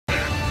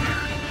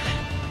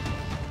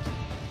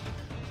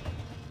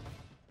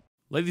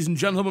Ladies and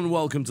gentlemen,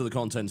 welcome to the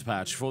Content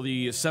Patch for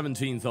the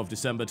 17th of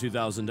December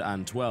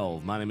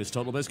 2012. My name is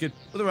TotalBiscuit,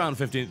 with around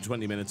 15 to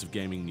 20 minutes of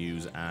gaming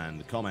news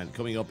and comment.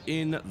 Coming up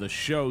in the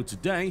show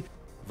today,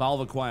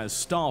 Valve acquires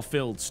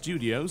Starfield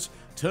Studios,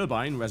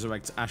 Turbine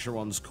resurrects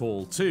Asheron's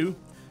Call 2,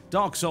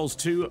 Dark Souls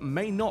 2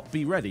 may not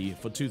be ready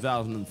for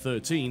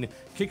 2013,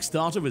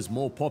 Kickstarter is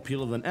more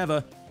popular than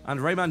ever, and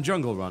Rayman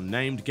Jungle Run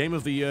named Game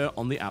of the Year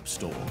on the App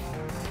Store.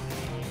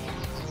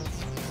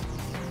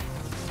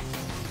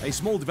 A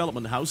small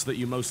development house that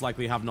you most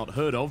likely have not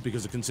heard of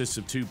because it consists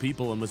of two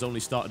people and was only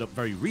started up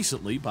very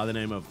recently by the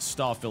name of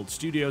Starfield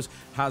Studios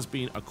has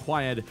been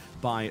acquired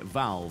by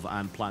Valve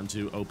and plan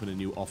to open a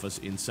new office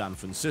in San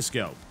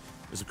Francisco.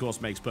 This of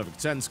course makes perfect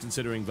sense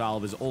considering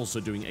Valve is also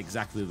doing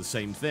exactly the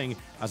same thing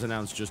as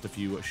announced just a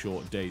few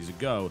short days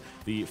ago.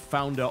 The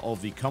founder of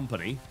the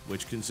company,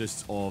 which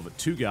consists of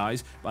two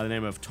guys by the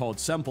name of Todd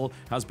Semple,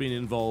 has been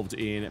involved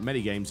in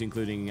many games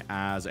including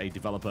as a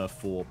developer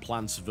for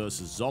Plants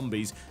vs.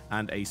 Zombies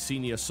and a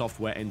senior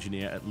software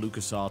engineer at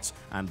LucasArts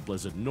and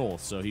Blizzard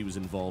North, so he was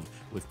involved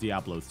with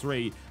Diablo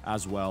 3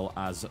 as well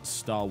as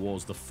Star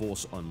Wars The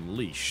Force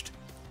Unleashed.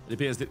 It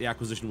appears that the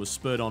acquisition was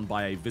spurred on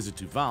by a visit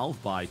to Valve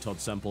by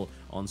Todd Semple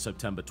on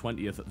September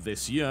 20th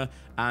this year,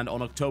 and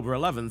on October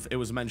 11th it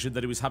was mentioned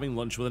that he was having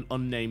lunch with an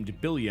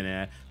unnamed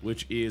billionaire,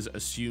 which is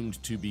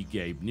assumed to be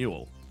Gabe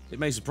Newell. It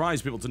may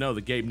surprise people to know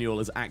that Gabe Newell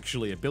is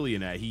actually a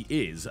billionaire. He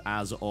is.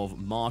 As of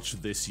March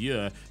this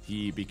year,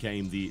 he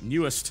became the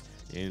newest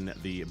in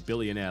the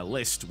billionaire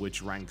list,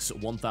 which ranks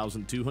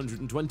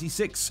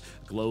 1,226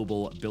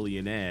 global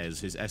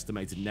billionaires. His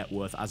estimated net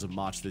worth as of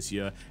March this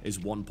year is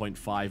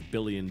 $1.5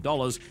 billion,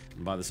 and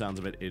by the sounds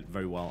of it, it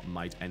very well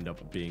might end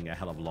up being a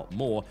hell of a lot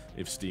more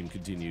if Steam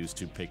continues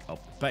to pick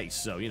up the pace.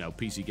 So, you know,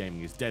 PC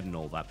gaming is dead and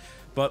all that.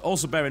 But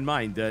also bear in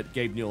mind that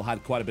Gabe Newell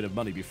had quite a bit of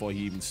money before he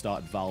even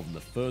started Valve in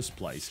the first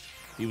place.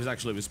 He was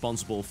actually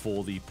responsible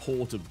for the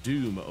port of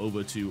Doom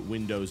over to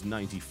Windows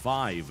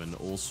 95 and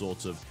all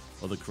sorts of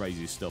other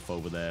crazy stuff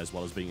over there, as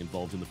well as being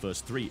involved in the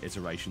first three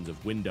iterations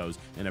of Windows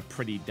in a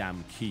pretty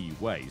damn key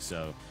way.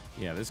 So,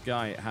 yeah, this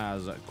guy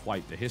has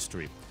quite the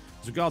history.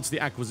 As regards to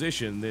the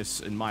acquisition, this,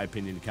 in my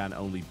opinion, can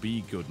only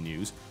be good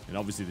news, and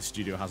obviously the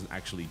studio hasn't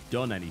actually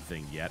done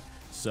anything yet.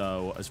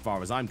 So, as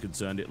far as I'm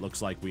concerned, it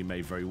looks like we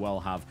may very well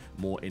have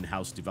more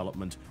in-house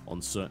development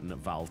on certain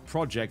Valve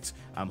projects.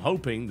 I'm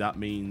hoping that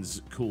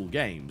means cool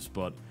games,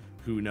 but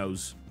who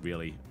knows,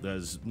 really?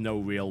 There's no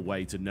real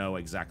way to know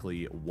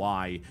exactly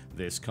why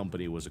this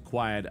company was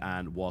acquired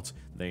and what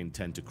they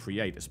intend to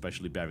create,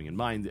 especially bearing in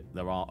mind that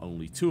there are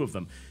only two of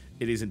them.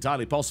 It is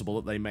entirely possible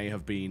that they may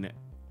have been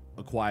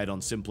acquired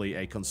on simply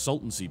a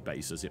consultancy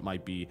basis. It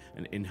might be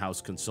an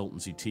in-house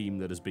consultancy team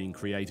that is being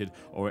created,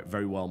 or it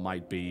very well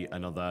might be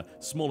another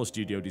smaller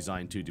studio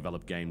designed to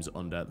develop games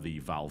under the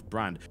Valve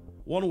brand.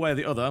 One way or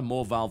the other,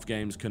 more Valve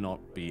games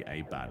cannot be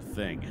a bad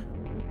thing.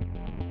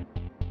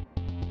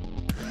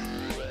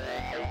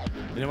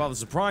 In a rather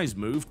surprise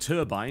move,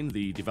 Turbine,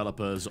 the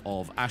developers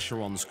of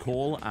Asheron's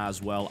Call,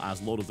 as well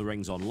as Lord of the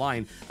Rings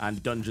Online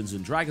and Dungeons &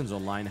 Dragons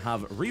Online,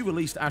 have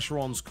re-released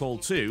Asheron's Call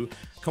 2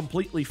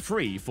 completely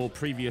free for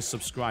previous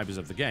subscribers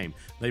of the game.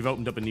 They've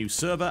opened up a new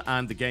server,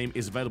 and the game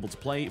is available to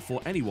play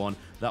for anyone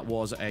that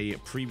was a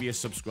previous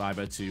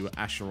subscriber to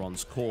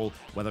Asheron's Call,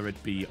 whether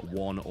it be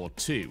 1 or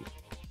 2.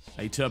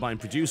 A Turbine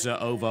producer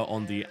over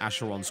on the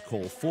Asheron's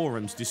Call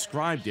forums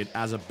described it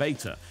as a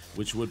beta,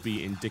 which would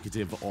be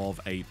indicative of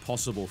a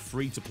possible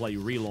free-to-play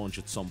relaunch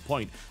at some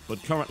point,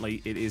 but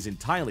currently it is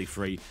entirely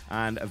free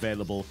and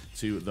available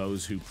to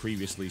those who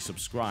previously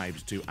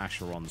subscribed to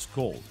Asheron's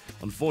Call.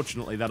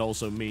 Unfortunately, that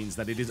also means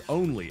that it is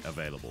only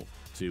available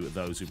to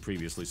those who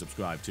previously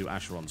subscribed to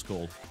Asheron's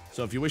Call.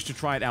 So if you wish to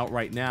try it out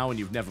right now and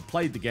you've never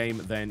played the game,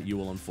 then you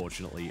will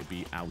unfortunately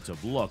be out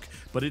of luck.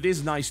 But it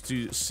is nice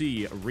to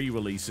see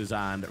re-releases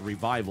and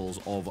revivals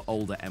of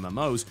older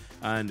MMOs,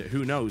 and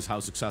who knows how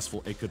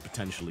successful it could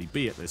potentially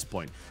be at this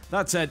point.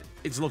 That said,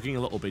 it's looking a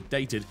little bit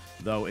dated,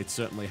 though it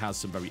certainly has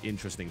some very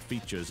interesting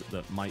features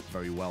that might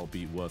very well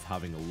be worth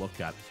having a look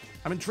at.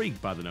 I'm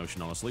intrigued by the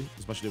notion, honestly,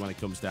 especially when it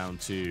comes down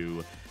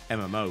to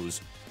MMOs.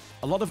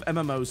 A lot of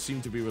MMOs seem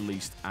to be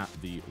released at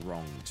the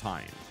wrong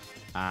time,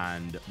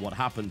 and what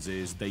happens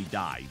is they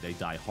die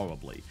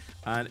horribly.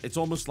 And it's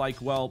almost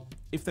like, well,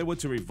 if they were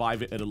to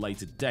revive it at a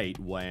later date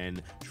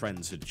when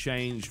trends had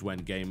changed, when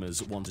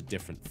gamers wanted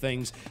different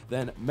things,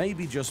 then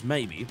maybe, just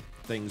maybe,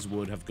 things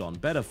would have gone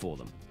better for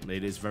them.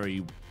 It is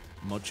very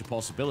much a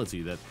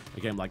possibility that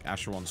a game like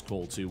Asheron's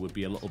Call 2 would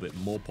be a little bit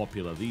more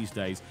popular these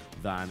days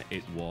than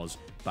it was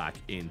back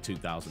in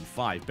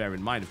 2005. Bear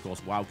in mind, of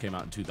course, WoW came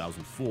out in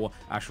 2004,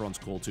 Asheron's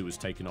Call 2 was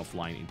taken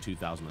offline in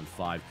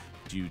 2005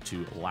 due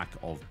to lack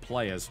of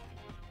players.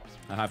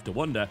 I have to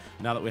wonder,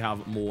 now that we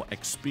have more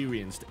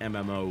experienced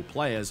MMO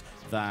players,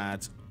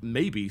 that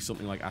maybe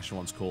something like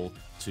Asheron's Call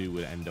 2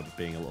 would end up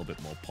being a little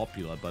bit more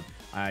popular, but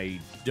I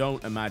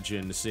don't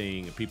imagine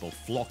seeing people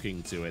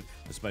flocking to it,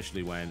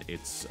 especially when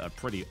it's a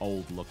pretty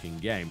old-looking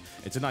game.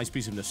 It's a nice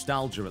piece of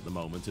nostalgia at the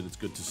moment, and it's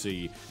good to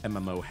see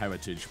MMO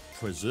heritage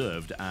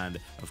preserved and,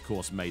 of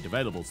course, made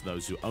available to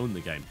those who own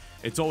the game.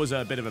 It's always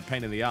a bit of a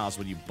pain in the ass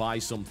when you buy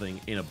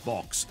something in a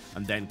box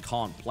and then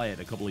can't play it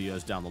a couple of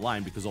years down the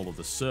line because all of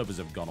the servers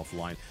have gone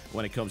offline.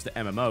 When it comes to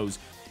MMOs,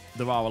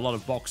 there are a lot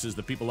of boxes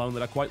that people own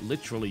that are quite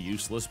literally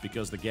useless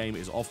because the game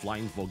is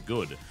offline for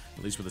good.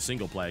 At least with a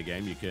single-player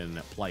game, you can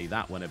play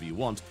that whenever you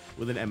want.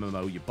 With an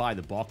MMO, you buy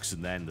the box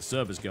and then the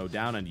servers go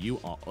down and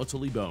you are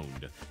utterly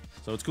boned.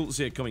 So it's cool to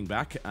see it coming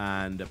back,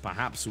 and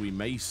perhaps we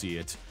may see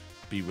it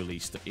be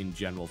released in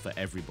general for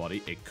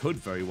everybody. It could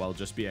very well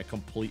just be a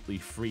completely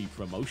free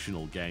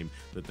promotional game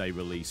that they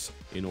release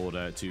in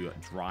order to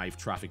drive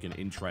traffic and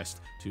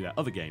interest to their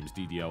other games,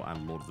 DDO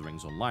and Lord of the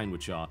Rings Online,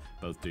 which are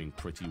both doing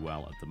pretty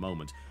well at the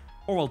moment.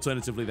 Or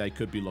alternatively, they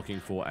could be looking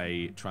for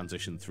a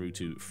transition through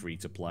to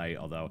free-to-play,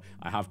 although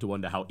I have to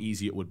wonder how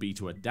easy it would be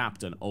to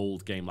adapt an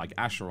old game like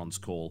Asheron's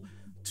Call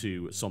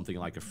to something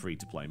like a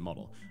free-to-play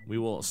model. We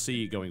will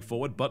see going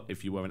forward, but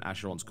if you were an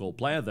Asheron's Call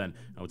player, then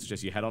I would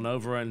suggest you head on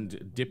over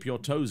and dip your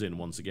toes in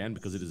once again,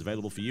 because it is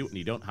available for you and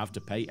you don't have to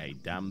pay a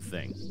damn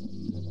thing.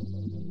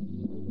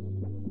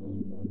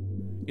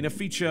 In a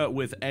feature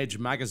with Edge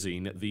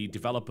magazine, the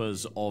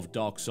developers of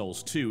Dark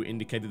Souls 2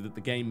 indicated that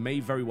the game may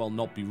very well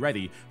not be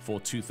ready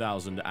for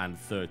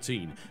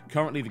 2013.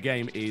 Currently, the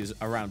game is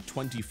around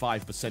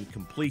 25%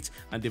 complete,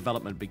 and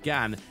development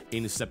began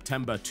in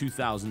September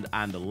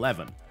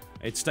 2011.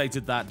 It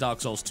stated that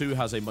Dark Souls 2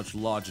 has a much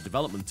larger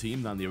development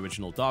team than the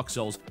original Dark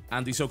Souls,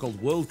 and the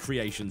so-called world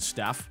creation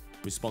staff,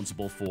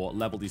 responsible for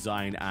level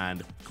design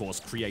and, of course,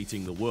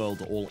 creating the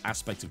world, all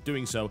aspects of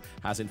doing so,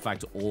 has in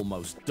fact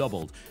almost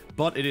doubled.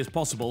 But it is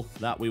possible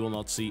that we will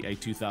not see a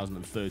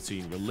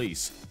 2013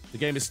 release. The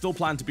game is still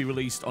planned to be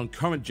released on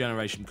current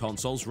generation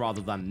consoles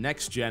rather than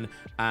next gen,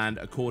 and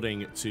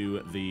according to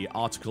the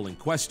article in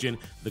question,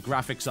 the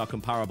graphics are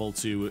comparable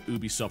to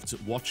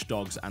Ubisoft's Watch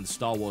Dogs and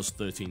Star Wars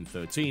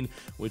 1313,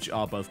 which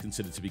are both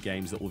considered to be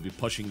games that will be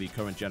pushing the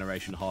current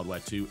generation hardware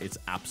to its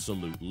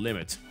absolute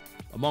limit.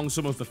 Among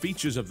some of the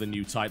features of the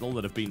new title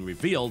that have been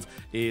revealed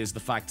is the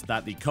fact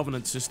that the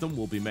Covenant system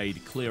will be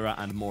made clearer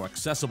and more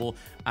accessible,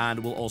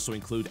 and will also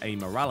include a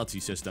morality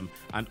system,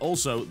 and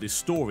also the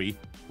story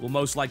will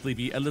most likely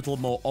be a little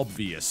more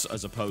obvious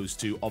as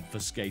opposed to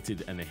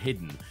obfuscated and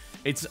hidden.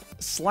 It's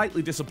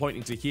slightly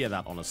disappointing to hear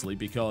that, honestly,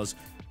 because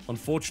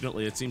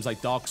unfortunately it seems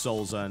like Dark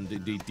Souls and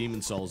indeed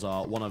Demon Souls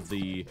are one of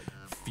the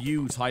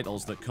few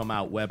titles that come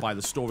out whereby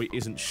the story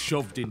isn't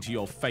shoved into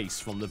your face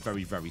from the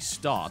very, very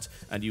start,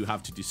 and you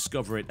have to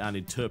discover it and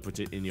interpret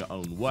it in your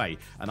own way.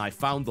 And I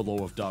found the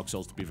lore of Dark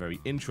Souls to be very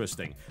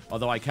interesting,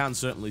 although I can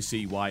certainly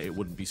see why it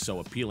wouldn't be so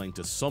appealing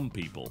to some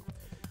people.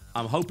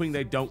 I'm hoping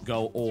they don't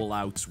go all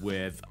out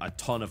with a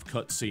ton of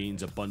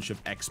cutscenes, a bunch of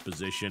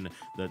exposition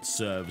that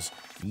serves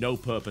no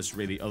purpose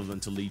really other than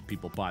to lead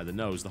people by the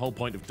nose. The whole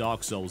point of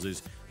Dark Souls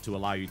is to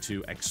allow you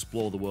to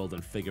explore the world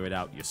and figure it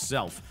out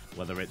yourself,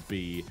 whether it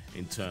be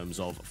in terms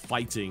of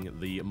fighting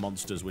the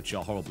monsters which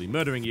are horribly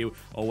murdering you,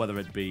 or whether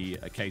it be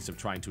a case of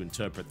trying to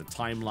interpret the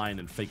timeline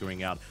and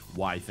figuring out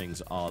why things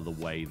are the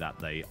way that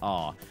they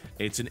are.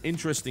 It's an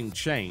interesting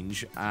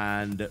change,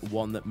 and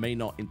one that may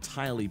not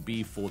entirely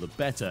be for the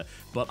better,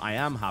 but I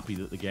am happy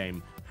that the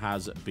game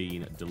has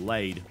been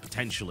delayed,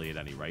 potentially at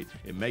any rate.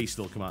 It may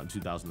still come out in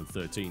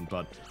 2013,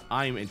 but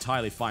I'm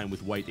entirely fine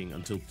with waiting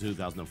until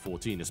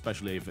 2014,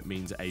 especially if it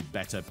means a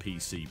better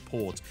PC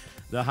port.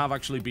 There have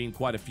actually been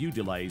quite a few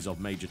delays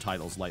of major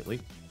titles lately,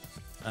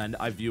 and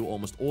I view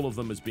almost all of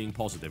them as being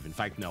positive. In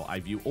fact, no, I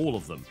view all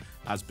of them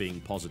as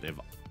being positive.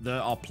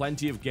 There are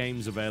plenty of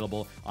games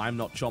available. I'm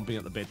not chomping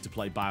at the bit to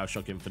play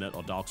BioShock Infinite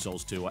or Dark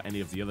Souls 2 or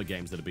any of the other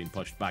games that have been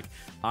pushed back.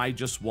 I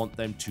just want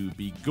them to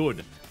be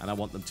good, and I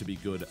want them to be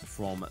good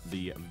from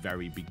the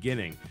very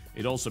beginning.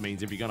 It also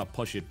means if you're going to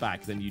push it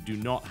back, then you do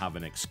not have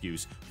an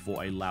excuse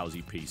for a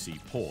lousy PC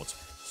port.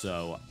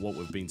 So what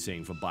we've been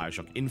seeing from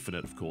BioShock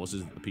Infinite, of course,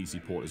 is that the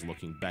PC port is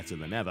looking better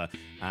than ever,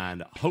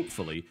 and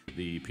hopefully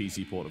the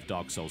PC port of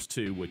Dark Souls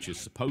 2, which is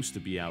supposed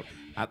to be out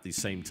at the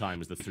same time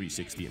as the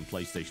 360 and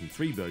PlayStation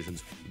 3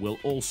 versions, will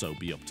also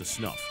be up to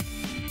snuff.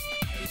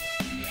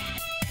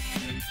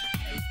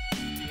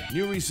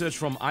 New research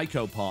from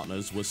ICO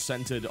partners was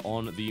centered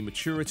on the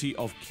maturity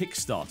of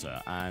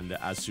Kickstarter and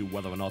as to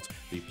whether or not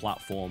the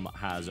platform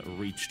has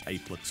reached a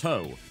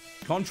plateau.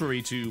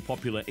 Contrary to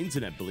popular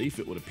internet belief,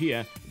 it would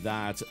appear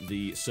that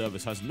the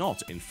service has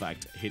not, in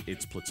fact, hit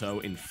its plateau.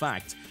 In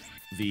fact,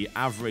 the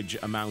average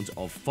amount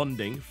of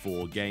funding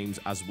for games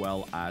as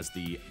well as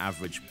the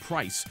average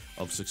price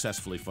of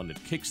successfully funded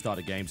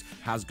Kickstarter games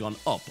has gone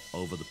up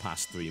over the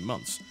past 3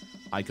 months.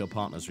 ICO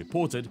Partners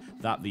reported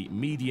that the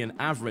median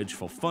average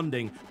for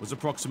funding was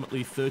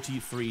approximately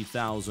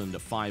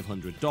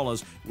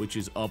 $33,500, which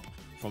is up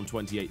from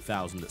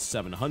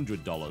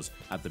 $28,700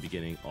 at the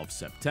beginning of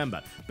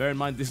September. Bear in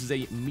mind, this is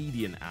a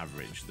median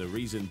average. The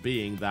reason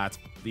being that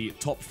the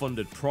top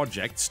funded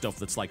project, stuff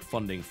that's like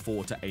funding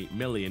 4 to 8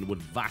 million,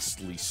 would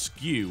vastly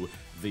skew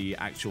the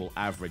actual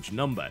average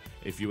number.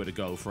 If you were to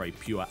go for a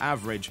pure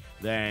average,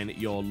 then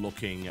you're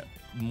looking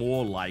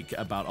more like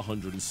about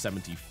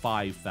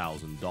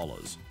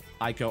 $175,000.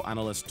 ICO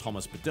analyst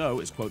Thomas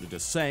Badeau is quoted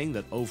as saying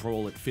that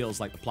overall it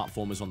feels like the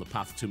platform is on the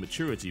path to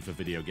maturity for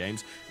video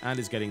games and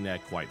is getting there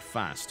quite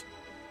fast.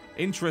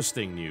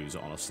 Interesting news,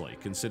 honestly,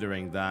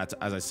 considering that,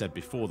 as I said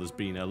before, there's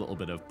been a little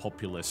bit of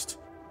populist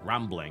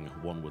rambling,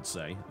 one would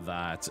say,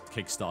 that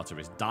Kickstarter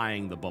is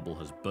dying, the bubble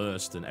has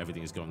burst, and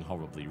everything is going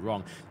horribly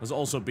wrong. There's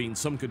also been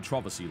some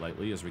controversy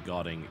lately as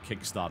regarding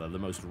Kickstarter, the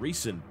most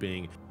recent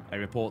being a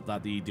report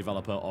that the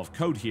developer of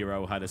Code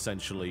Hero had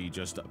essentially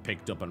just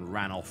picked up and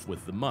ran off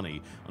with the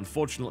money.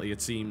 Unfortunately,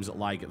 it seems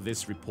like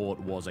this report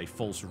was a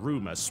false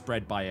rumor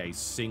spread by a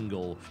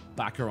single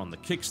backer on the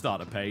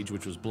Kickstarter page,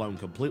 which was blown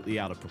completely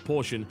out of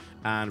proportion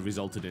and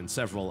resulted in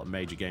several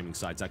major gaming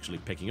sites actually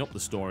picking up the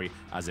story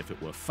as if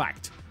it were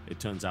fact. It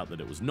turns out that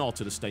it was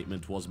not, and a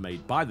statement was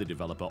made by the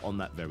developer on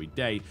that very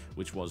day,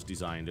 which was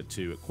designed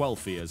to quell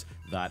fears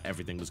that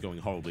everything was going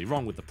horribly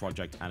wrong with the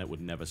project and it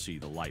would never see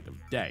the light of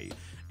day.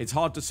 It's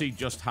hard to see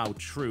just how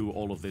true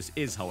all of this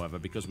is, however,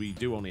 because we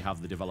do only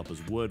have the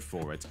developer's word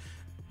for it,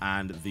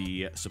 and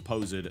the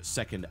supposed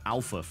second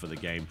alpha for the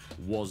game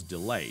was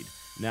delayed.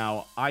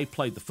 Now, I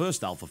played the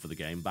first alpha for the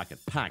game back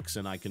at PAX,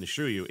 and I can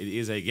assure you it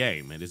is a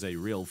game, it is a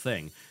real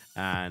thing.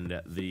 And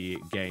the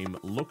game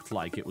looked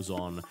like it was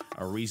on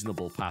a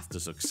reasonable path to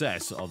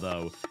success,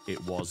 although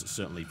it was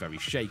certainly very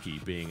shaky,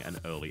 being an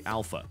early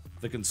alpha.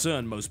 The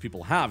concern most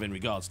people have in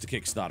regards to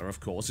Kickstarter,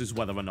 of course, is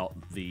whether or not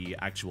the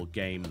actual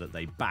game that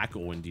they back,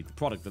 or indeed the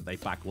product that they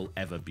back, will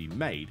ever be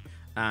made,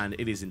 and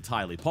it is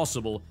entirely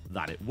possible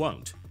that it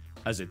won't.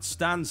 As it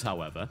stands,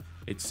 however,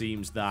 it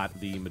seems that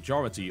the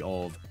majority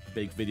of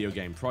big video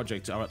game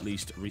projects are at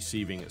least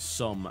receiving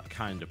some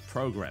kind of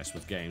progress,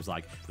 with games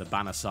like the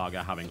Banner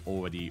Saga having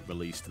already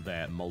released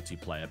their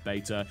multiplayer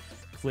beta,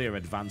 clear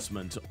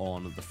advancement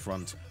on the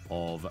front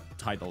of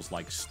titles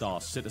like Star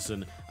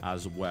Citizen,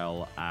 as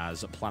well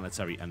as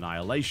Planetary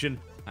Annihilation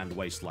and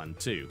Wasteland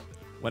 2.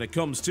 When it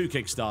comes to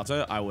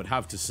Kickstarter, I would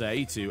have to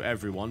say to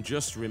everyone,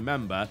 just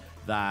remember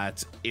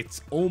that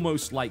it's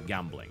almost like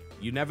gambling.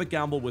 You never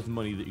gamble with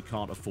money that you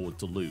can't afford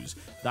to lose.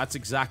 That's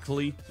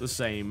exactly the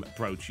same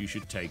approach you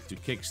should take to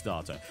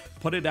Kickstarter.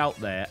 Put it out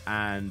there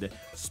and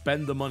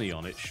spend the money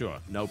on it, sure,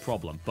 no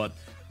problem. But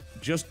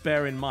just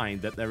bear in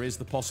mind that there is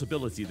the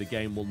possibility the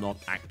game will not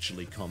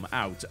actually come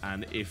out,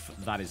 and if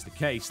that is the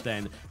case,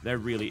 then there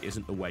really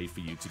isn't a way for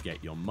you to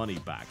get your money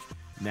back.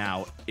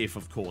 Now, if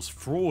of course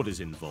fraud is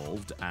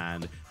involved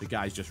and the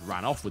guys just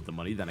ran off with the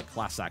money, then a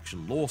class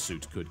action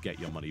lawsuit could get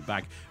your money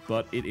back,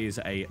 but it is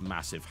a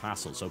massive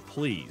hassle. So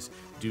please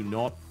do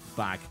not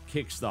back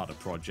Kickstarter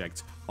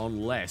projects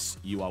unless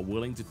you are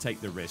willing to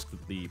take the risk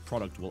that the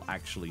product will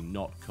actually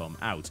not come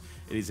out.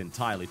 It is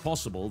entirely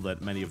possible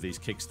that many of these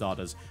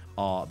Kickstarters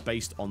are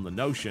based on the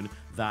notion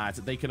that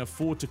they can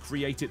afford to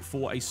create it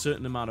for a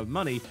certain amount of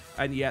money,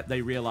 and yet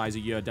they realize a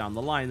year down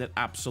the line that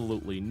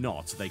absolutely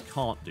not. They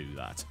can't do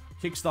that.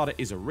 Kickstarter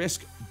is a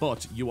risk,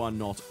 but you are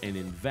not an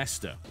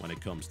investor when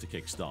it comes to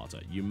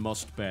Kickstarter. You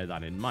must bear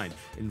that in mind.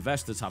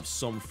 Investors have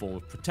some form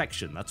of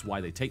protection. That's why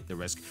they take the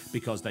risk,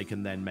 because they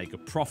can then make a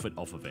profit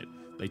off of it.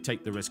 They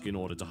take the risk in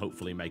order to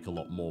hopefully make a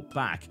lot more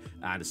back,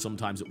 and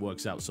sometimes it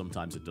works out,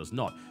 sometimes it does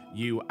not.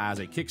 You, as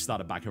a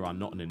Kickstarter backer, are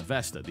not an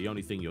investor. The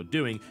only thing you're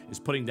doing is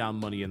putting down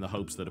money in the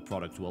hopes that a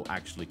product will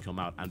actually come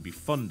out and be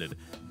funded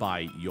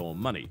by your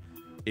money.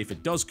 If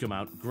it does come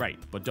out, great,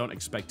 but don't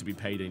expect to be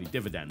paid any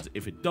dividends.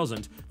 If it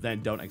doesn't,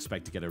 then don't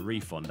expect to get a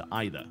refund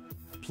either.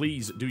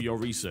 Please do your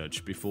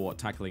research before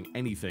tackling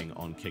anything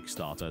on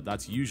Kickstarter.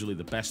 That's usually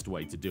the best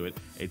way to do it.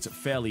 It's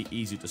fairly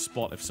easy to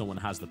spot if someone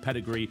has the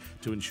pedigree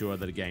to ensure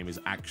that a game is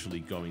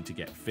actually going to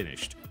get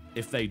finished.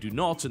 If they do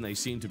not, and they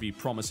seem to be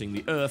promising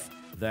the earth,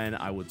 then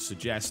I would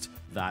suggest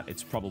that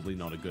it's probably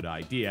not a good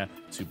idea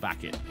to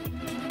back it.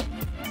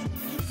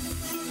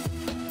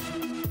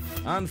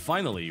 And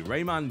finally,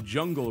 Rayman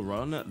Jungle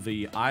Run,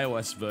 the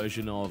iOS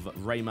version of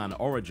Rayman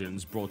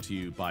Origins brought to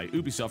you by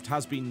Ubisoft,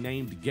 has been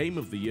named Game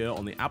of the Year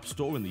on the App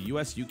Store in the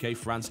US, UK,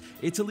 France,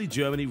 Italy,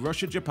 Germany,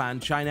 Russia,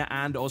 Japan, China,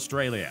 and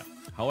Australia.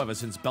 However,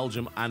 since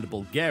Belgium and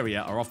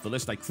Bulgaria are off the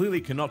list, I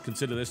clearly cannot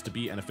consider this to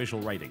be an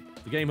official rating.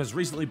 The game has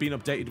recently been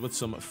updated with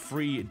some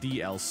free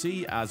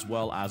DLC, as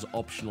well as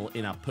optional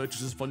in-app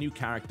purchases for new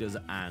characters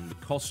and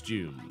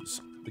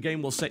costumes. The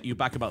game will set you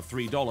back about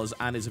 $3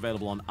 and is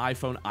available on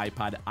iPhone,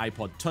 iPad,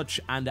 iPod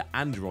Touch, and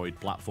Android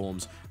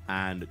platforms,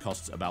 and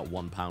costs about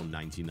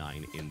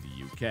 £1.99 in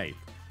the UK.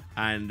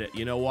 And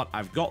you know what?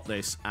 I've got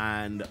this,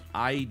 and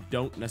I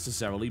don't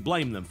necessarily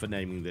blame them for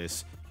naming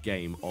this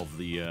Game of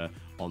the Year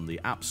on the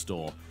App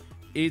Store.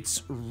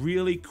 It's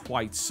really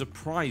quite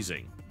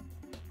surprising.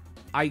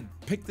 I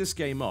picked this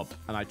game up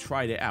and I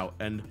tried it out,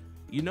 and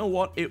you know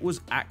what? It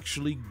was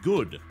actually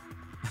good.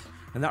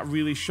 And that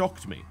really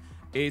shocked me.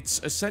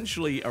 It's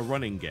essentially a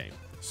running game.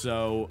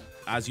 So,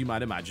 as you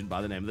might imagine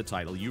by the name of the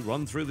title, you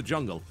run through the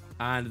jungle,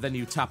 and then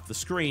you tap the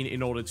screen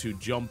in order to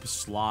jump,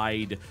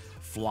 slide,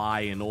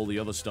 fly, and all the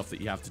other stuff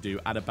that you have to do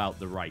at about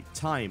the right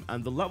time.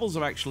 And the levels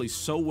are actually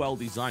so well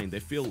designed, they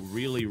feel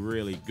really,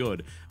 really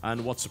good.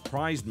 And what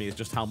surprised me is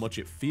just how much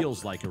it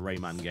feels like a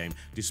Rayman game,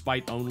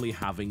 despite only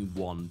having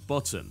one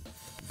button.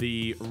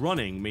 The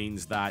running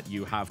means that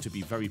you have to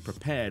be very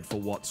prepared for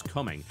what's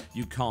coming.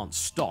 You can't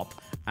stop,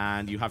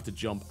 and you have to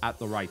jump at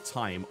the right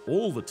time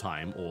all the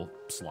time, or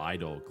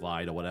slide or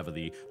glide or whatever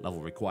the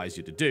level requires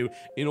you to do,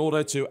 in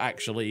order to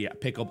actually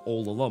pick up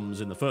all the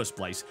lums in the first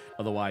place.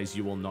 Otherwise,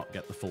 you will not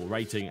get the full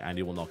rating, and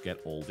you will not get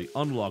all the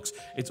unlocks.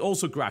 It's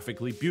also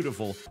graphically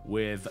beautiful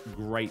with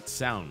great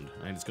sound,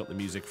 and it's got the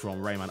music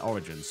from Rayman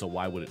Origins, so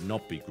why would it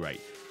not be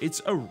great?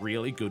 It's a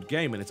really good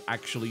game, and it's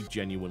actually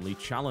genuinely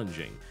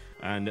challenging.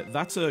 And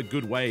that's a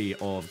good way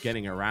of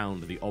getting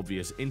around the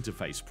obvious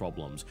interface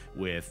problems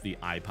with the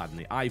iPad and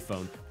the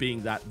iPhone,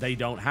 being that they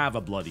don't have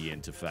a bloody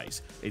interface.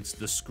 It's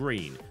the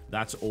screen.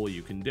 That's all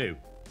you can do.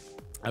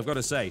 I've got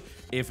to say,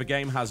 if a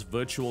game has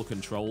virtual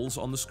controls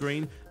on the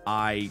screen,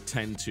 I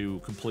tend to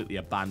completely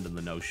abandon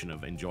the notion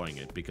of enjoying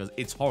it, because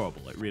it's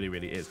horrible. It really,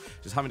 really is.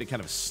 Just having to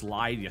kind of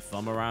slide your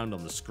thumb around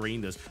on the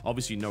screen, there's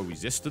obviously no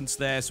resistance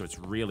there, so it's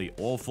really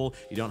awful.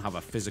 You don't have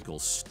a physical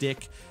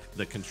stick.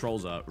 The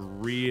controls are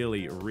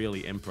really,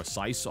 really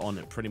imprecise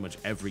on pretty much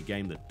every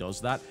game that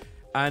does that.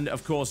 And,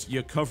 of course,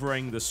 you're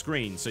covering the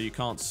screen, so you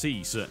can't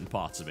see certain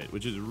parts of it,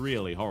 which is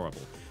really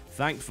horrible.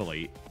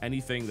 Thankfully,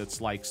 anything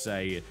that's like,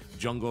 say,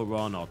 Jungle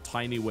Run or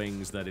Tiny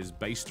Wings that is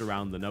based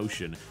around the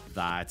notion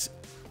that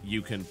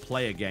you can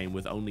play a game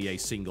with only a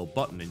single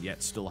button and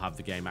yet still have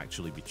the game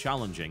actually be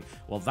challenging,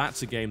 well,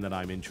 that's a game that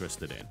I'm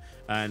interested in.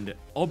 And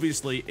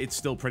obviously, it's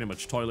still pretty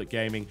much toilet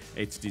gaming.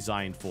 It's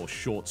designed for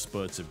short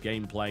spurts of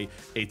gameplay.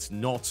 It's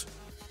not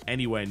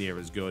anywhere near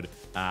as good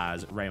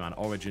as Rayman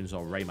Origins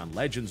or Rayman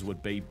Legends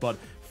would be, but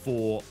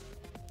for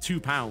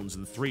 £2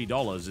 and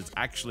 $3, it's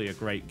actually a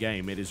great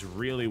game. It is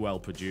really well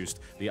produced.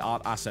 The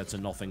art assets are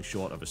nothing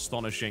short of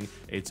astonishing.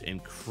 It's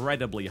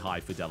incredibly high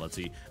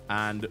fidelity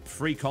and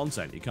free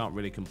content. You can't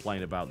really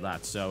complain about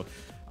that. So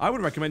I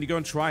would recommend you go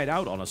and try it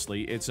out,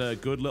 honestly. It's a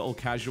good little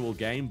casual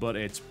game, but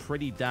it's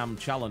pretty damn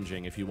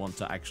challenging if you want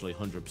to actually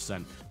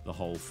 100% the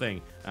whole thing,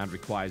 and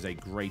requires a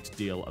great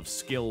deal of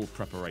skill,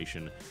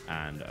 preparation,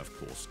 and, of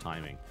course,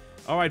 timing.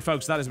 Alright,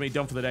 folks, that is me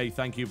done for the day.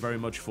 Thank you very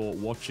much for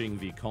watching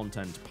the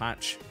content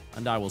patch,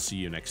 and I will see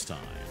you next time.